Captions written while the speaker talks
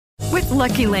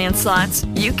Lucky Land Slots,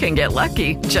 you can get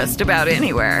lucky just about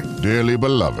anywhere. Dearly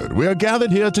beloved, we are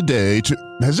gathered here today to...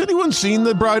 Has anyone seen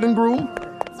the bride and groom?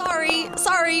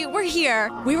 Sorry, we're here.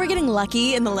 We were getting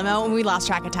lucky in the limo and we lost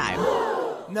track of time.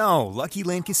 No, Lucky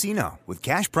Land Casino, with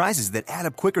cash prizes that add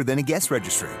up quicker than a guest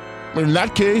registry. In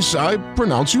that case, I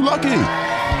pronounce you lucky.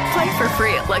 Play for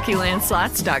free at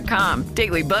LuckyLandSlots.com.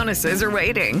 Daily bonuses are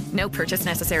waiting. No purchase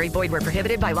necessary. Void where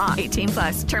prohibited by law.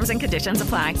 18+. Terms and conditions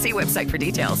apply. See website for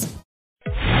details.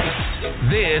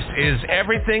 This is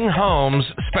Everything Homes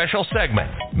special segment.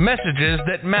 Messages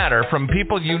that matter from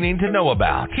people you need to know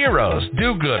about. Heroes,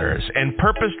 do-gooders, and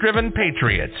purpose-driven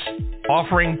patriots.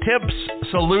 Offering tips,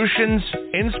 solutions,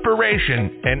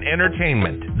 inspiration, and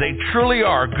entertainment. They truly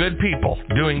are good people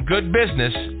doing good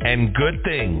business and good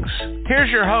things.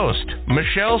 Here's your host,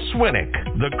 Michelle Swinnick,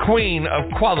 the queen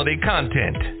of quality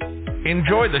content.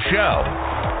 Enjoy the show.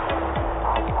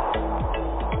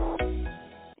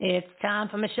 It's time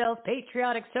for Michelle's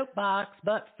Patriotic Soapbox,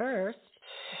 but first...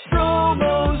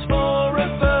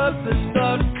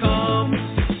 Promosforapurpose.com.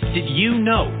 Did you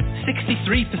know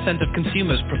 63% of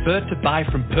consumers prefer to buy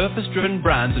from purpose-driven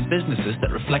brands and businesses that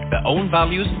reflect their own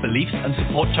values, beliefs, and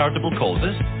support charitable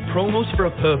causes? Promos for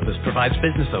a Purpose provides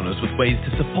business owners with ways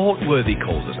to support worthy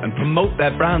causes and promote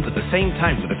their brands at the same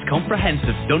time with its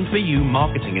comprehensive done-for-you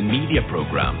marketing and media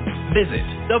program. Visit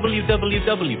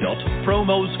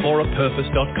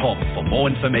www.promosforapurpose.com for more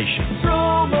information.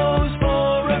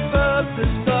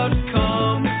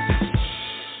 Promosforapurpose.com.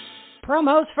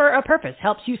 Promos for a Purpose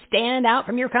helps you stand out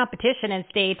from your competition and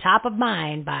stay top of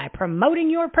mind by promoting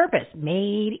your purpose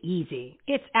made easy.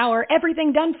 It's our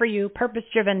everything done for you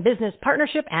purpose-driven business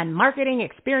partnership and marketing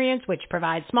experience which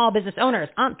provides small business owners,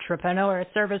 entrepreneurs,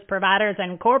 service providers,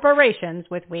 and corporations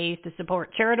with ways to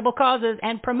support charitable causes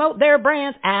and promote their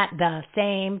brands at the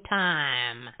same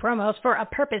time. Promos for a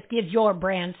Purpose gives your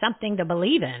brand something to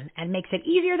believe in and makes it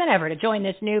easier than ever to join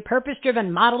this new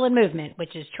purpose-driven model and movement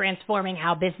which is transforming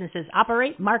how businesses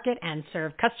operate, market, and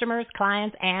serve customers,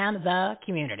 clients, and the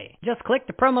community. Just click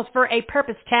the Promos for a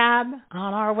Purpose tab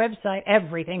on our website,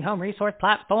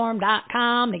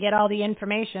 everythinghomeresourceplatform.com, to get all the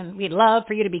information. We'd love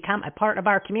for you to become a part of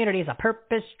our community as a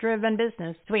purpose-driven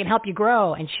business so we can help you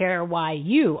grow and share why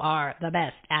you are the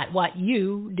best at what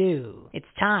you do. It's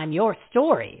time your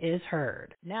story is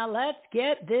heard. Now let's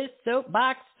get this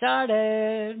soapbox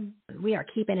started. We are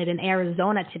keeping it in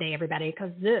Arizona today, everybody,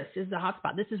 because this is the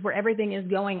hotspot. This is where everything is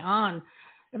going on.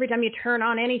 Every time you turn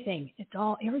on anything, it's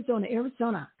all Arizona,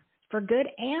 Arizona, for good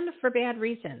and for bad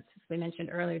reasons. As we mentioned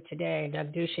earlier today,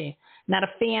 Doug Ducey, not a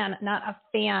fan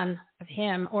of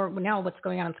him or now what's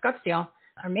going on in Scottsdale.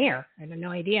 Our mayor, I had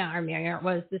no idea our mayor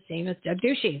was the same as Doug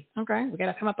Ducey. Okay, we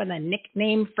got to come up with a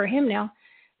nickname for him now.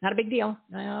 Not a big deal.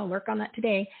 I'll work on that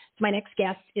today. So my next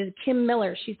guest is Kim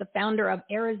Miller. She's the founder of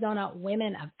Arizona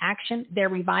Women of Action. They're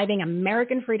reviving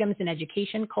American freedoms in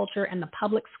education, culture, and the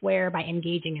public square by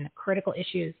engaging in critical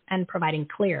issues and providing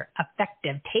clear,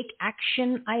 effective, take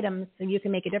action items so you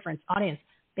can make a difference. Audience,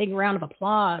 big round of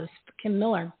applause for Kim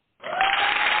Miller.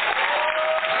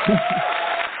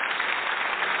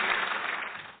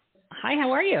 Hi,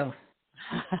 how are you?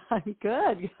 I'm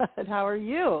good. How are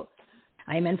you?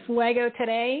 I'm in Fuego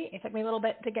today. It took me a little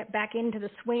bit to get back into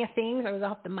the swing of things. I was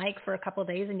off the mic for a couple of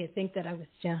days, and you'd think that I was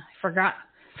forgot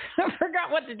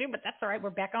what to do, but that's all right.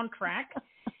 We're back on track.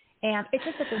 And it's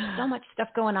just that there's so much stuff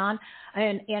going on.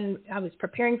 And I was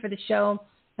preparing for the show,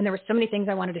 and there were so many things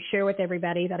I wanted to share with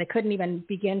everybody that I couldn't even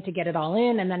begin to get it all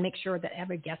in and then make sure that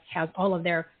every guest has all of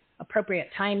their appropriate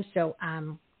time. So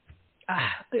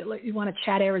you want to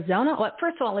chat Arizona? Well,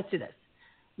 first of all, let's do this.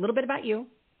 A little bit about you.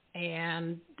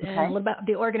 And a little about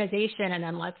the organization, and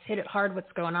then let's hit it hard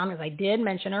what's going on. As I did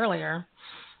mention earlier,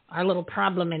 our little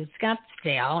problem in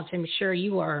Scottsdale, which I'm sure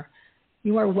you are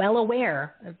well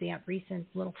aware of the recent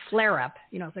little flare-up.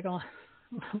 You know, it's like a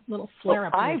little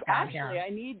flare-up. I'm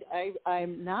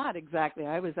not exactly.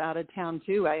 I was out of town,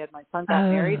 too. I had my son got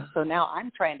married, so now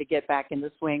I'm trying to get back in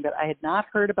the swing. But I had not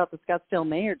heard about the Scottsdale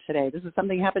mayor today. This is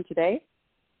something happened today?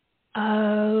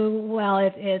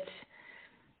 Well,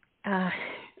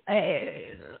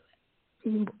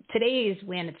 today is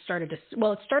when it started to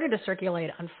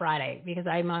circulate on Friday because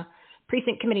I'm a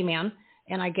precinct committee man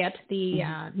and I get the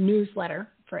newsletter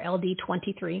for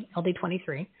LD23,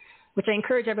 which I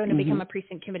encourage everyone to become a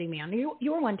precinct committee man.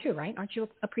 You are one too, right? Aren't you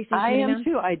a precinct committee man? I am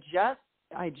too.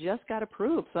 I just got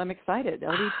approved, so I'm excited.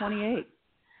 LD28.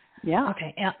 Yeah.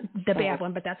 Okay. The bad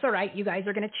one, but that's all right. You guys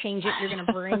are going to change it. You're going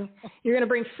to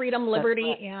bring freedom,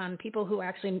 liberty, and people who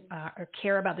actually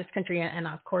care about this country, and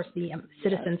of course the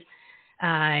citizens,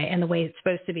 and the way it's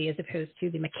supposed to be, as opposed to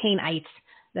the McCainites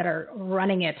that are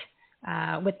running it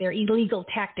with their illegal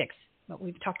tactics. but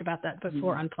we've talked about that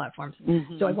before on platforms.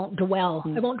 So I won't dwell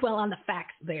on the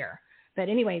facts there. But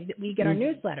anyway, we get our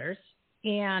newsletters,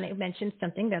 and it mentions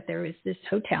something that there is this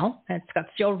hotel at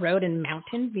Scottsdale Road in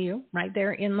Mountain View, right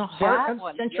there in the heart of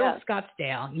Central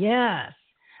Scottsdale. Yes.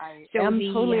 I am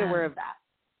totally aware of that.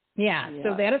 Yeah.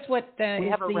 So that is what we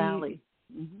have a rally.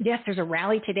 Yes, there's a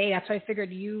rally today. That's why I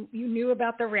figured you knew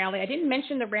about the rally. I didn't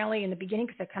mention the rally in the beginning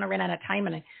because I kind of ran out of time,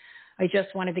 and I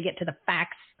just wanted to get to the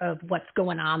facts of what's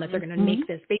going on, that they're going to make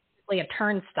this basically a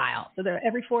turnstile. So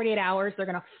every 48 hours, they're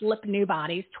going to flip new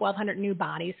bodies, 1,200 new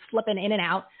bodies, flipping in and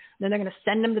out. Then they're going to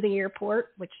send them to the airport,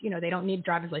 which, they don't need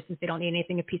driver's license. They don't need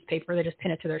anything, a piece of paper. They just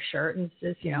pin it to their shirt and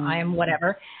says, I am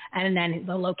whatever. And then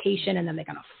the location, and then they're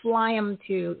going to fly them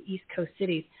to East Coast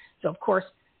cities. So, of course,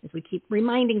 as we keep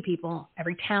reminding people,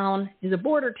 every town is a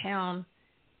border town.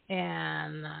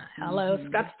 And hello,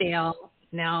 Scottsdale.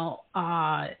 Now,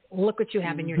 look what you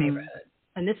have in your neighborhood.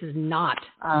 And this is not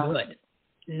good.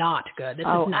 Not good. This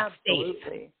is not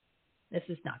safe. This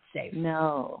is not safe.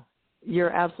 No,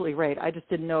 you're absolutely right. I just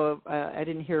didn't know. I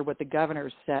didn't hear what the governor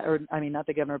said, not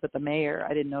the governor, but the mayor.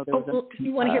 I didn't know there was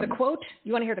you want to hear the quote?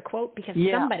 You want to hear the quote? Because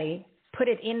somebody put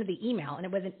it in the email, and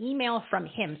it was an email from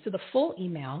him. So the full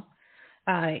email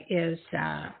is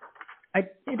there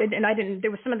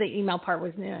was some of the email part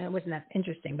wasn't that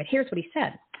interesting, but here's what he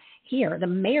said. Here, the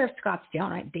mayor of Scottsdale,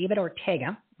 right, David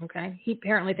Ortega, okay, he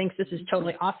apparently thinks this is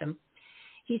totally awesome.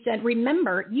 He said,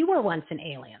 remember, you were once an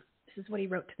alien. This is what he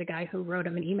wrote to the guy who wrote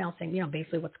him an email saying,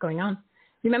 basically what's going on.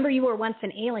 Remember, you were once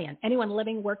an alien. Anyone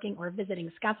living, working, or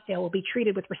visiting Scottsdale will be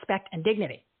treated with respect and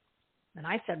dignity. And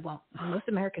I said, well, most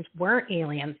Americans weren't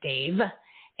aliens, Dave.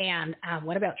 And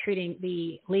what about treating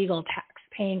the legal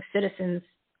tax-paying citizens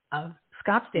of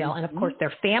Scottsdale and, of course,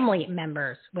 their family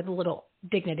members with a little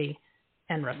dignity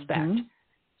and respect?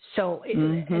 So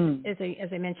as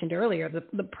I mentioned earlier,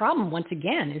 the problem, once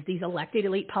again, is these elected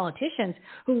elite politicians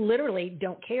who literally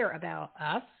don't care about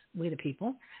us, we the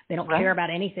people. They don't care about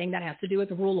anything that has to do with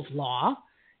the rule of law.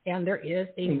 And there is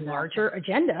a larger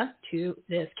agenda to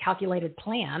this calculated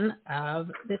plan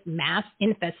of this mass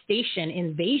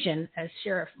invasion, as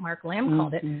Sheriff Mark Lamb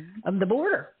called it, of the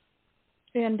border.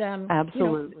 And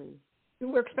absolutely,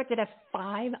 we're expected to have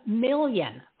 5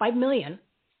 million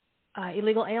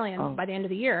illegal aliens by the end of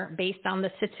the year, based on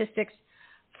the statistics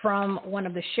from one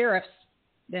of the sheriffs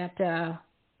that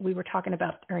we were talking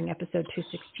about during episode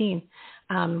 216.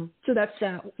 So that's,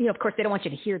 of course, they don't want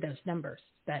you to hear those numbers.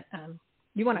 But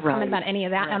you want to comment about any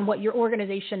of that and what your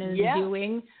organization is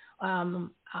doing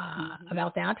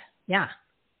about that? Yeah.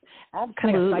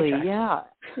 Absolutely, kind of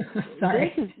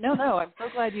Sorry. I'm so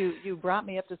glad you brought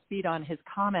me up to speed on his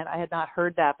comment. I had not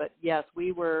heard that, but yes,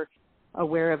 we were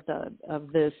aware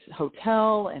of this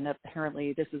hotel, and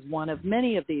apparently this is one of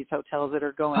many of these hotels that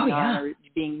are going on or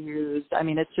being used. I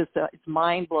mean, it's just it's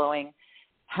mind-blowing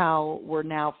how we're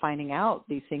now finding out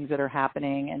these things that are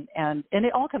happening, and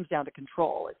it all comes down to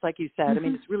control. It's like you said. I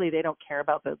mean, it's really, they don't care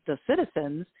about the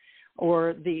citizens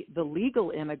or the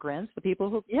legal immigrants, the people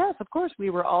who, yes, of course, we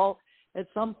were all at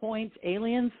some point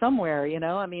aliens somewhere,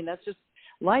 I mean, that's just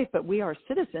life, but we are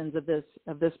citizens of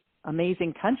this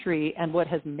amazing country, and what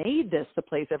has made this the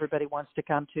place everybody wants to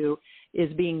come to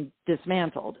is being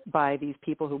dismantled by these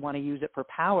people who want to use it for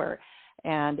power.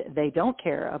 And they don't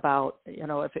care about,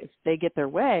 if they get their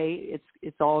way,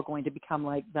 it's all going to become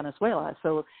like Venezuela.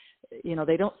 So,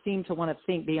 they don't seem to want to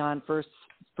think beyond first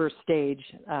stage.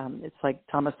 It's like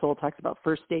Thomas Sowell talks about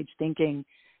first stage thinking,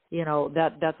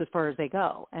 that's as far as they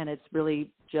go. And it's really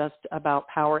just about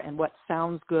power and what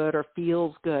sounds good or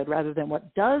feels good rather than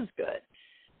what does good.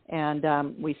 And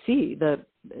we see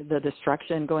the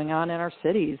destruction going on in our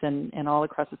cities and all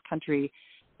across this country.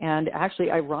 And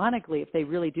actually, ironically, if they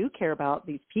really do care about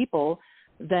these people,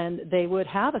 then they would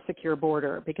have a secure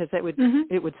border, because it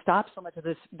would stop so much of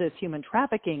this human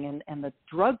trafficking and the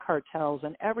drug cartels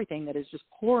and everything that is just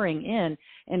pouring in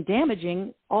and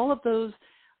damaging all of those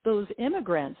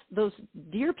immigrants, those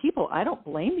dear people. I don't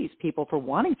blame these people for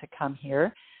wanting to come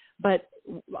here, but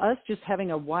us just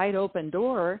having a wide open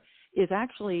door is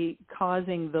actually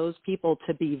causing those people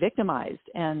to be victimized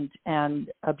and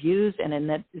abused, and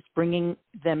that it's bringing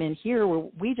them in here where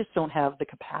we just don't have the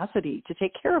capacity to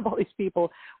take care of all these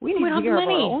people. We need to take care of our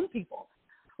own people.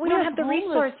 We don't have the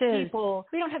resources. People.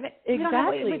 We don't have it.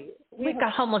 Exactly. We've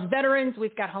got homeless veterans.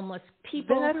 We've got homeless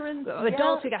people. Veterans,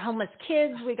 adults. We've got homeless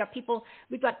kids. We've got people.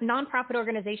 We've got nonprofit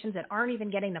organizations that aren't even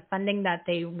getting the funding that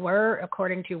they were,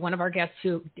 according to one of our guests,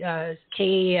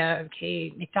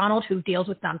 Kay McDonald, who deals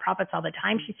with nonprofits all the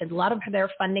time. She said a lot of their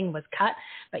funding was cut,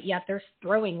 but yet they're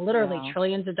throwing literally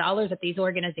trillions of dollars at these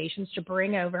organizations to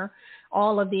bring over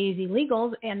all of these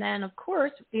illegals. And then, of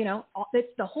course,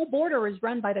 the whole border is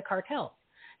run by the cartels.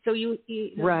 So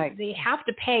they have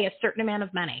to pay a certain amount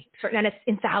of money, and it's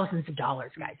in thousands of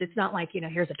dollars, guys. It's not like,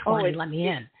 here's a 20, let me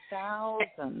in.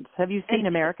 Thousands. Have you seen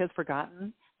America's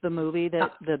Forgotten, the movie,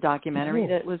 the documentary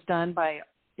that was done by,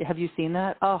 have you seen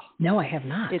that? Oh, no, I have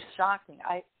not. It's shocking.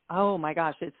 Oh my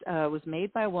gosh. It was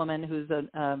made by a woman who's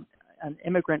an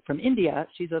immigrant from India.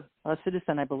 She's a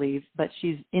citizen, I believe, but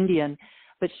she's Indian.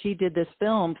 But she did this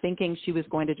film thinking she was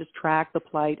going to just track the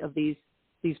plight of these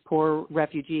poor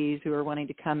refugees who are wanting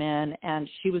to come in, and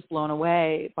she was blown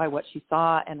away by what she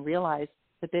saw and realized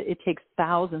that it takes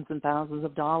thousands and thousands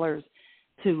of dollars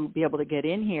to be able to get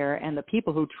in here. And the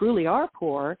people who truly are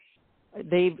poor,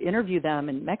 they've interviewed them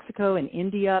in Mexico and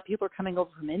India. People are coming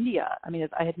over from India. I mean,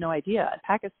 I had no idea.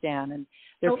 Pakistan, and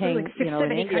they're paying, like 6,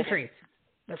 7 countries.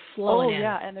 They're flowing in. Oh,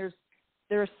 yeah, and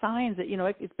there are signs that,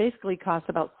 it basically costs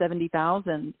about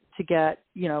 $70,000 to get,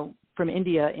 from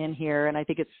India in here, and I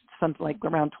think it's something like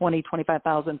around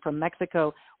 $20,000-$25,000 from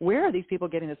Mexico. Where are these people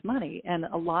getting this money? And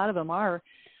a lot of them are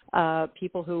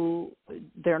people who,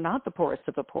 they're not the poorest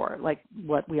of the poor, like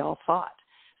what we all thought.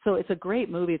 So it's a great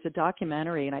movie. It's a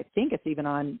documentary, and I think it's even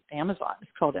on Amazon.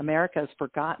 It's called America's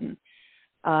Forgotten.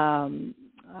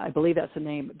 I believe that's the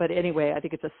name. But anyway, I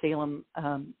think it's a Salem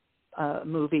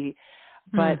movie.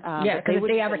 But because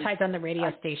they advertise on the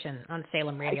radio station, on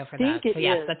Salem Radio for that. So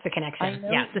yes, that's the connection.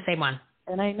 Yeah, it's the same one.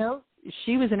 And I know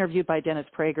she was interviewed by Dennis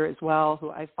Prager as well,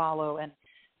 who I follow, and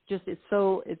just it's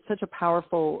such a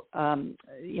powerful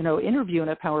interview and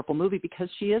a powerful movie, because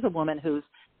she is a woman who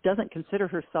doesn't consider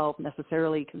herself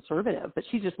necessarily conservative, but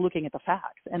she's just looking at the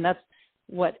facts. And that's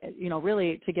what,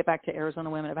 really, to get back to Arizona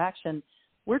Women of Action,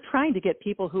 we're trying to get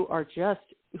people who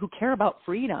care about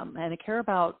freedom and care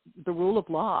about the rule of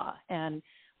law and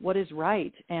what is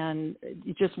right. And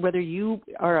just whether you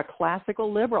are a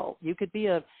classical liberal, you could be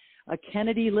a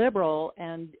Kennedy liberal,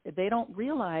 and they don't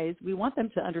realize, we want them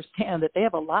to understand that they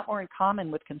have a lot more in common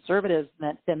with conservatives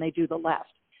than they do the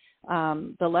left.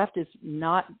 The left is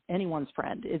not anyone's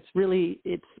friend. It's really,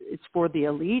 it's for the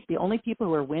elite. The only people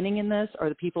who are winning in this are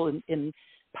the people in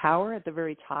power at the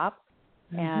very top.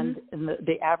 And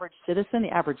the average citizen, the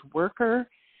average worker,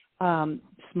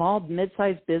 small,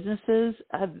 mid-sized businesses,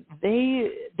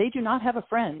 they do not have a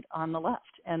friend on the left,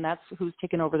 and that's who's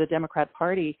taken over the Democrat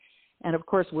Party. And of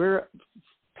course, we're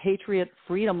patriot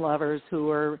freedom lovers who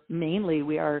are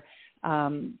we are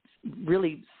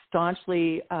really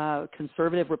staunchly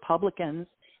conservative Republicans,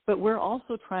 but we're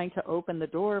also trying to open the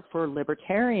door for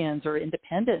libertarians or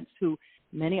independents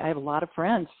I have a lot of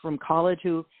friends from college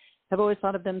who have always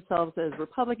thought of themselves as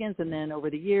Republicans, and then over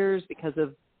the years, because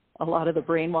of a lot of the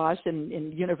brainwash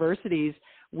in universities,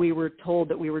 we were told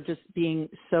that we were just being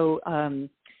so,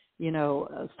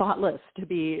 thoughtless to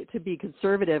be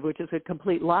conservative, which is a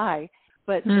complete lie.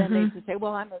 But then they used to say,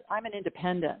 well, I'm an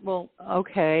independent. Well,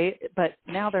 okay, but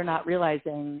now they're not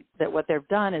realizing that what they've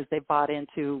done is they've bought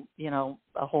into,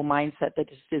 a whole mindset that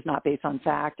just is not based on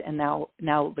fact, and now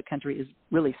the country is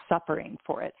really suffering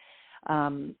for it.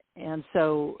 And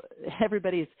so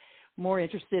everybody's more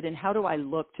interested in how do I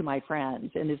look to my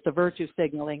friends, and is the virtue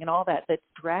signaling and all that's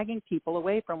dragging people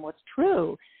away from what's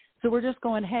true. So we're just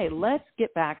going, hey, let's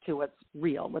get back to what's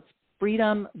real. What's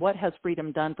freedom? What has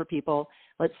freedom done for people?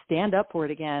 Let's stand up for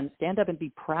it again, stand up and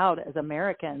be proud as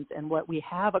Americans and what we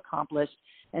have accomplished,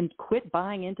 and quit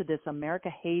buying into this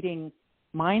America-hating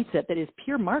mindset that is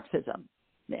pure Marxism.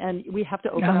 And we have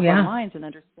to open up our minds and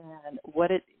understand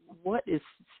what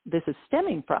this is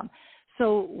stemming from.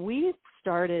 So we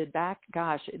started back,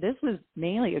 this was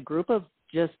mainly a group of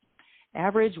just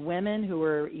average women who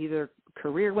were either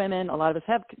career women. A lot of us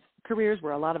have careers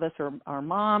where a lot of us are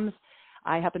moms.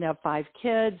 I happen to have 5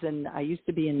 kids, and I used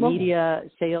to be in media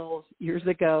sales years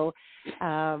ago,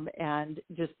 and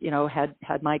just,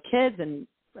 had my kids, and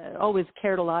always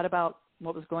cared a lot about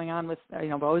what was going on with,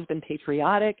 I've always been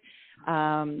patriotic.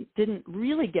 Didn't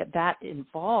really get that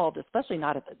involved, especially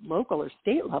not at the local or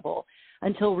state level,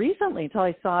 until recently, until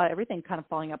I saw everything kind of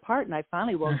falling apart. And I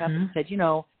finally woke up and said,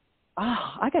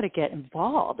 I got to get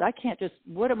involved. I can't just,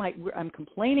 I'm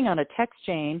complaining on a text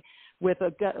chain with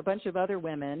a bunch of other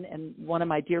women. And one of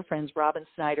my dear friends, Robin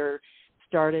Snyder,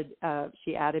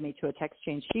 she added me to a text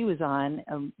chain she was on,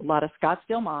 a lot of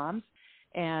Scottsdale moms.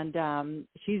 And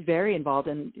she's very involved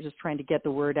in just trying to get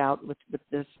the word out with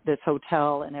this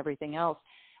hotel and everything else.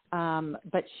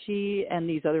 But she and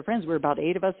these other friends, we're about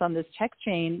 8 of us on this text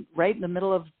chain right in the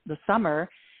middle of the summer,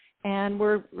 and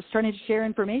we're starting to share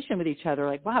information with each other.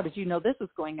 Like, wow, did you know this is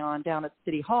going on down at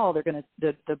City Hall? They're going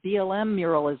to the BLM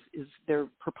mural is they're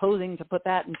proposing to put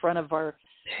that in front of our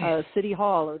City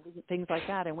Hall or things like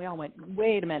that. And we all went,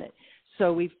 wait a minute.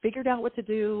 So we figured out what to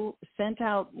do, sent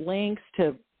out links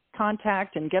to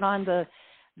contact and get on the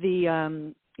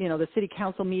city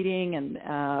council meeting, and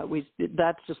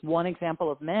that's just one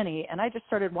example of many. And I just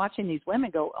started watching these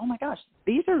women go, oh my gosh,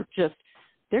 they're just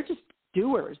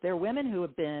doers. They're women who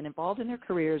have been involved in their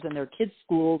careers and their kids'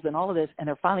 schools and all of this, and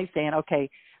they're finally saying, okay,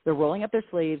 they're rolling up their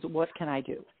sleeves. What can I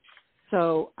do?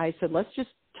 So I said, let's just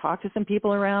talk to some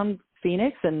people around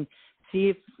Phoenix and see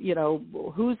if,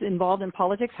 who's involved in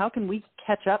politics. How can we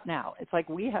catch up now? It's like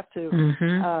we have to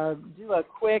do a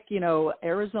quick,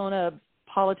 Arizona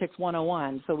politics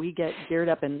 101, so we get geared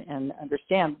up and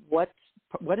understand what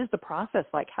is the process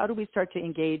like. How do we start to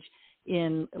engage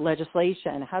in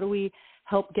legislation? How do we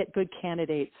help get good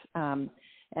candidates?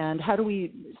 And how do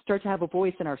we start to have a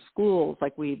voice in our schools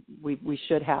like we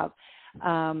should have?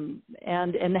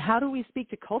 And how do we speak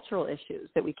to cultural issues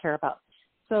that we care about?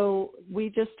 So we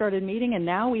just started meeting, and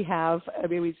now we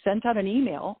sent out an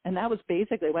email, and that was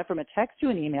basically, went from a text to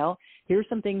an email. Here's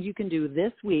some things you can do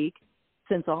this week.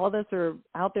 Since all of us are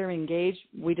out there engaged,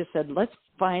 we just said, let's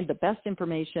find the best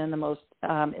information, the most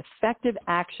effective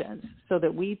actions, so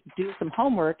that we do some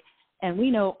homework. And we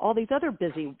know all these other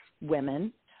busy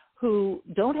women who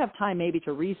don't have time maybe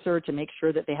to research and make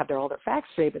sure that they have all their facts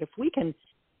straight. But if we can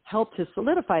help to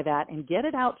solidify that and get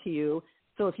it out to you,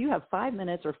 so if you have 5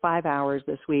 minutes or 5 hours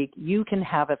this week, you can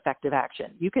have effective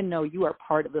action. You can know you are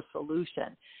part of the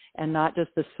solution and not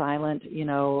just the silent,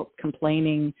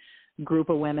 complaining group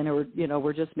of women who are,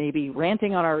 we're just maybe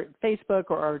ranting on our Facebook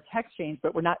or our text chains,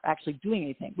 but we're not actually doing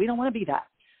anything. We don't want to be that.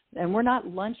 And we're not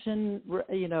luncheon,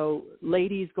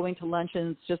 ladies going to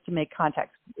luncheons just to make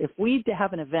contacts. If we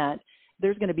have an event,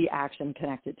 there's going to be action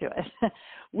connected to it.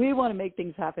 We want to make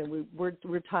things happen.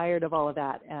 We're tired of all of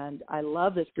that. And I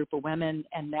love this group of women.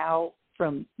 And now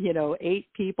from,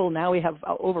 8 people, now we have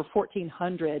over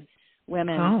 1,400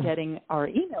 women getting our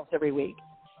emails every week.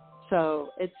 So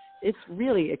it's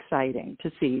really exciting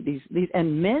to see these,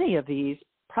 and many of these,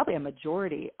 probably a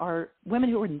majority, are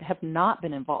women who have not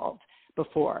been involved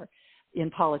before in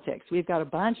politics. We've got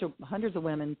hundreds of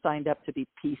women signed up to be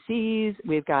PCs.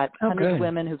 We've got hundreds of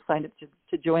women who've signed up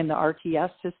to join the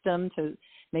RTS system to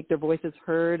make their voices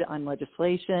heard on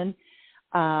legislation.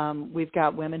 We've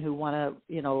got women who want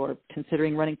to, are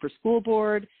considering running for school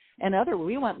board, and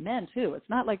we want men too. It's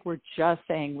not like we're just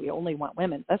saying we only want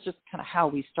women. That's just kind of how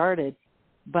we started.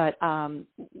 But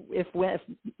if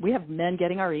we have men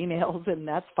getting our emails, and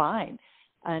that's fine.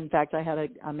 In fact, I had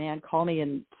a man call me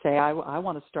and say, I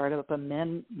want to start up a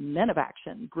men of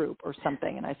action group or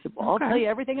something. And I said, well, I'll tell you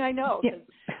everything I know. Yeah.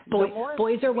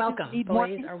 Boys are welcome.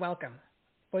 Boys are welcome.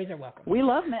 Boys are welcome. We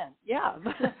love men, yeah.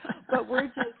 But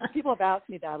people have asked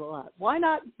me that a lot. Why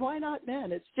not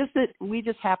men? It's just that we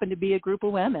just happen to be a group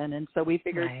of women. And so we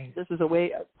figured this is a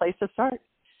place to start.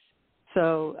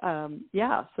 So,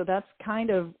 so that's kind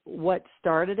of what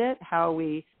started it, how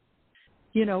we,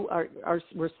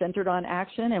 we're centered on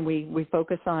action, and we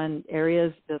focus on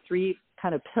areas. The 3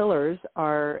 kind of pillars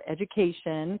are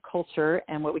education, culture,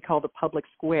 and what we call the public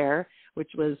square,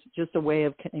 which was just a way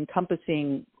of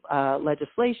encompassing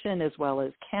legislation as well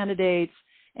as candidates,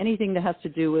 anything that has to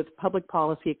do with public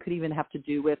policy. It could even have to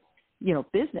do with,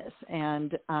 business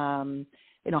and,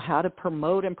 how to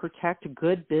promote and protect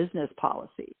good business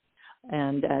policy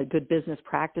and good business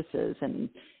practices. And,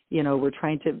 we're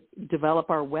trying to develop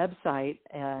our website,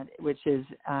 which is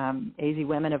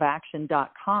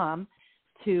azwomenofaction.com,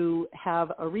 to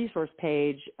have a resource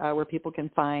page where people can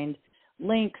find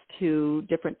links to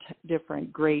different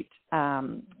great,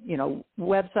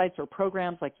 websites or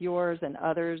programs like yours and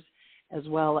others, as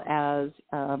well as,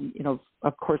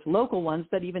 of course, local ones,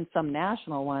 but even some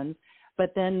national ones.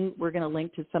 But then we're going to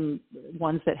link to some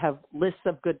ones that have lists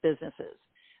of good businesses,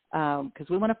 because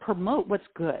we want to promote what's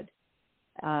good.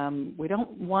 We don't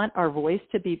want our voice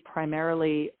to be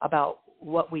primarily about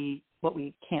what we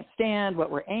can't stand,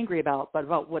 what we're angry about, but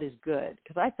about what is good.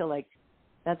 Because I feel like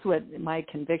that's what my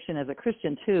conviction as a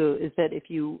Christian too, is that if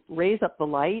you raise up the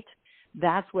light,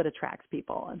 that's what attracts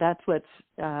people. That's what's,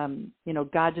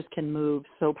 God just can move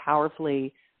so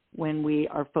powerfully when we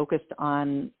are focused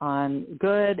on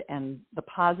good and the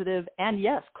positive, and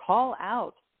yes, call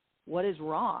out what is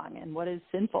wrong and what is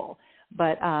sinful.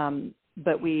 But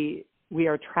we we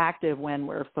are attractive when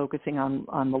we're focusing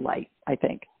on the light, I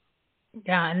think.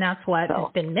 Yeah, and that's what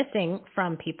has been missing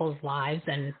from people's lives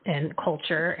and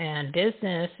culture and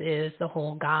business is the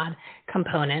whole God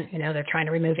component. You know, they're trying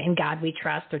to remove "In God We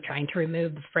Trust." They're trying to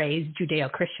remove the phrase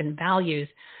Judeo-Christian values.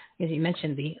 As you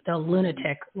mentioned, the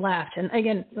lunatic left. And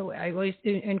again, I always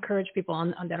do encourage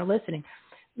people that are listening.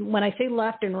 When I say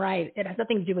left and right, it has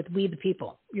nothing to do with we the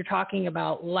people. You're talking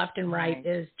about left and right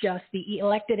is just the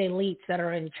elected elites that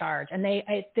are in charge, and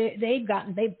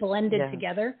they've blended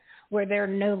together where they're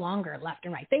no longer left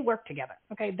and right. They work together.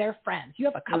 Okay, they're friends. You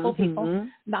have a couple people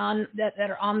that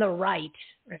are on the right,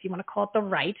 or if you want to call it the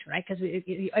right, Because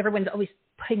everyone's always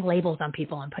putting labels on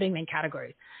people and putting them in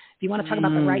categories. If you want to talk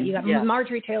about the right, you got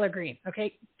Marjorie Taylor Greene.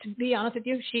 Okay, to be honest with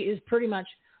you, she is pretty much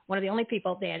one of the only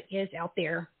people that is out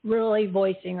there really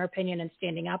voicing her opinion and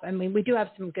standing up. I mean, we do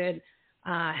have some good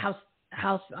House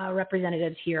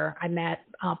representatives here. I met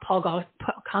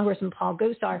Congressman Paul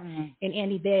Gosar and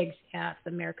Andy Biggs at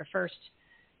the America First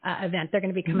event. They're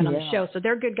going to be coming on the show. So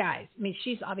they're good guys. I mean,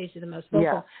 she's obviously the most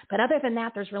vocal. But other than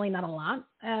that, there's really not a lot.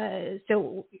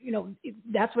 So,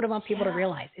 that's what I want people to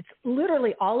realize. It's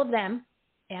literally all of them.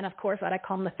 And, of course, what I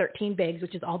call them the 13 bigs,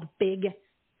 which is all the big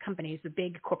companies, the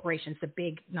big corporations, the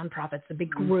big nonprofits, the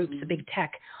big groups, the big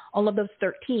tech, all of those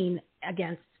 13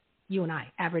 against you and I,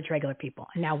 average regular people.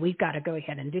 And now we've got to go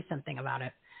ahead and do something about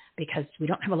it because we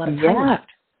don't have a lot of time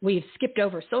left. We've skipped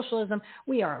over socialism.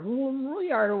 We are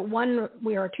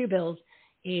two bills,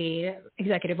 a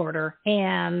executive order,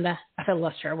 and a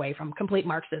filibuster away from complete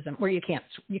Marxism, where you can't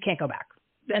go back.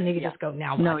 And then you just go,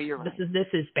 now what? No, you're right. This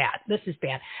is bad. This is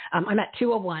bad. I'm at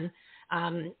 201.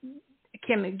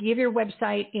 Kim, give your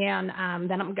website, and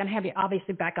then I'm going to have you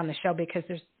obviously back on the show because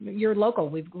you're local.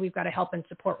 We've got to help and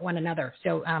support one another.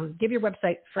 So give your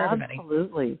website for everybody.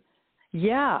 Absolutely.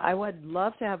 Yeah, I would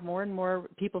love to have more and more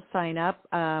people sign up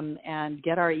and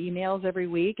get our emails every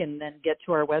week and then get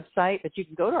to our website. But you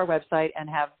can go to our website and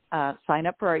have sign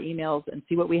up for our emails and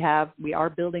see what we have. We are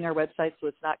building our website, so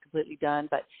it's not completely done,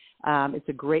 but it's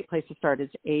a great place to start.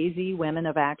 It's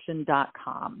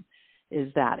azwomenofaction.com.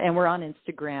 is that. And we're on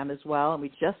Instagram as well, and we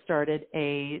just started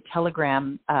a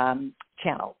Telegram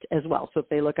channel as well. So if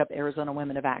they look up Arizona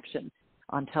Women of Action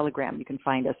on Telegram, you can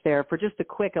find us there for just a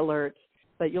quick alert.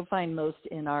 But you'll find most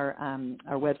in our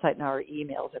website and our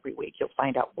emails every week. You'll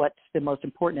find out what's the most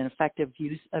important and effective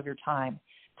use of your time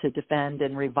to defend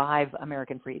and revive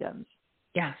American freedoms.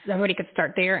 Yeah, so everybody could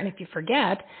start there. And if you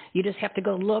forget, you just have to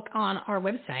go look on our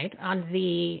website on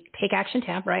the Take Action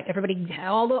tab, right? Everybody,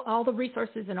 all the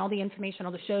resources and all the information,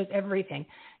 all the shows, everything.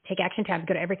 Take Action tab,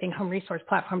 go to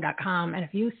everythinghomeresourceplatform.com. And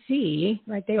if you see,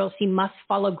 right there, you'll see must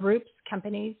follow groups,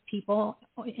 companies, people,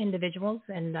 individuals,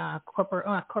 and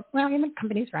even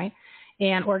companies, right?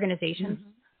 And organizations.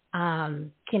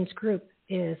 Kim's group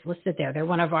is listed there. They're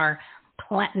one of our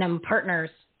platinum partners.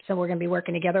 So we're going to be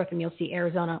working together with them. You'll see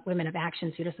Arizona Women of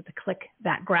Action. So you just have to click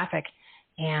that graphic.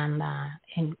 And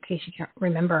in case you can't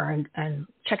remember, and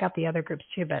check out the other groups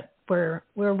too. But we're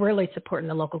really supporting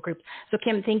the local groups. So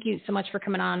Kim, thank you so much for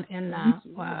coming on. And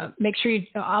make sure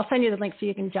I'll send you the link so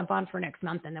you can jump on for next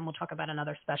month. And then we'll talk about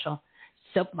another special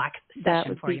soapbox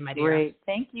session for you, my dear. Great.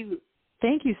 Thank you.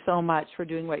 Thank you so much for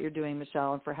doing what you're doing,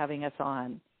 Michelle, and for having us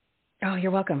on. Oh,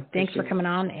 you're welcome. Thanks for coming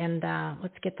on, and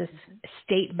let's get this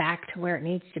state back to where it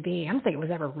needs to be. I don't think it was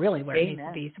ever really where it needs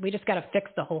to be. So we just got to fix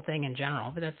the whole thing in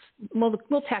general. But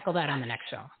we'll tackle that on the next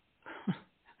show.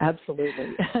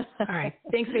 Absolutely. All right.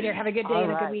 Thanks, Peter. Have a good day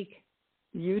and a good week.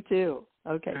 You too.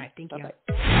 Okay. All right. Thank you.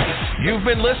 You've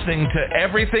been listening to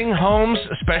Everything Homes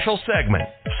special segment,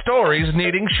 Stories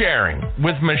Needing Sharing,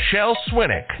 with Michelle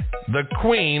Swinick, the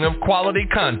queen of quality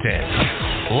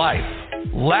content, life,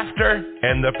 laughter,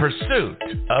 and the pursuit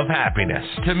of happiness.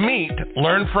 To meet,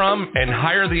 learn from, and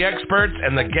hire the experts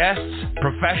and the guests,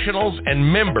 professionals,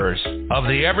 and members of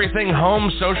the Everything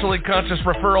Home Socially Conscious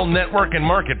Referral Network and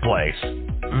Marketplace,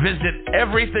 visit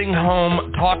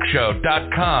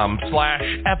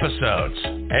everythinghometalkshow.com/episodes.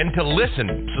 And to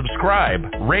listen, subscribe,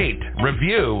 rate,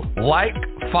 review, like,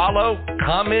 follow,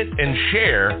 comment, and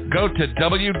share, go to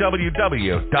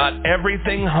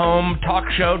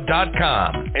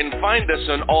www.everythinghometalkshow.com and find us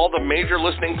on all the major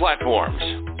listening platforms.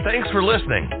 Thanks for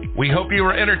listening. We hope you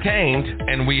were entertained,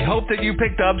 and we hope that you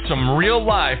picked up some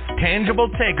real-life, tangible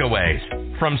takeaways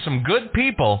from some good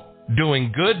people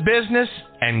doing good business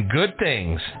and good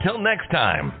things. Till next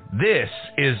time, this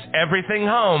is Everything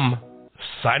Home,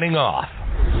 signing off.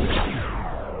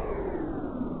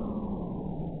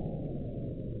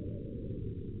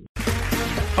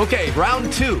 Okay,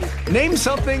 round two. Name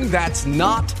something that's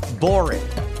not boring.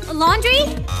 A laundry?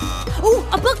 Ooh,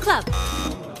 a book club.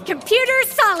 Computer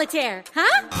solitaire,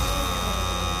 huh?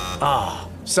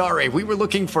 Sorry, we were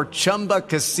looking for Chumba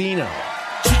Casino.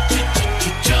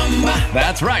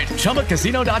 That's right.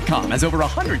 ChumbaCasino.com has over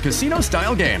 100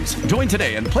 casino-style games. Join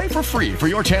today and play for free for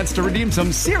your chance to redeem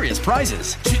some serious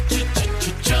prizes.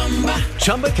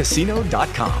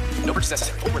 ChumbaCasino.com. No purchase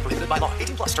necessary. Void where prohibited by law.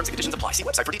 18+ terms and conditions apply. See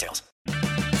website for details.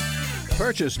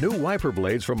 Purchase new wiper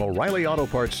blades from O'Reilly Auto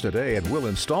Parts today and we'll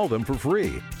install them for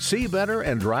free. See better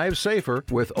and drive safer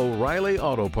with O'Reilly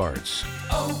Auto Parts.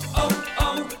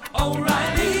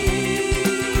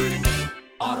 O'Reilly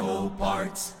Auto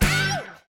Parts.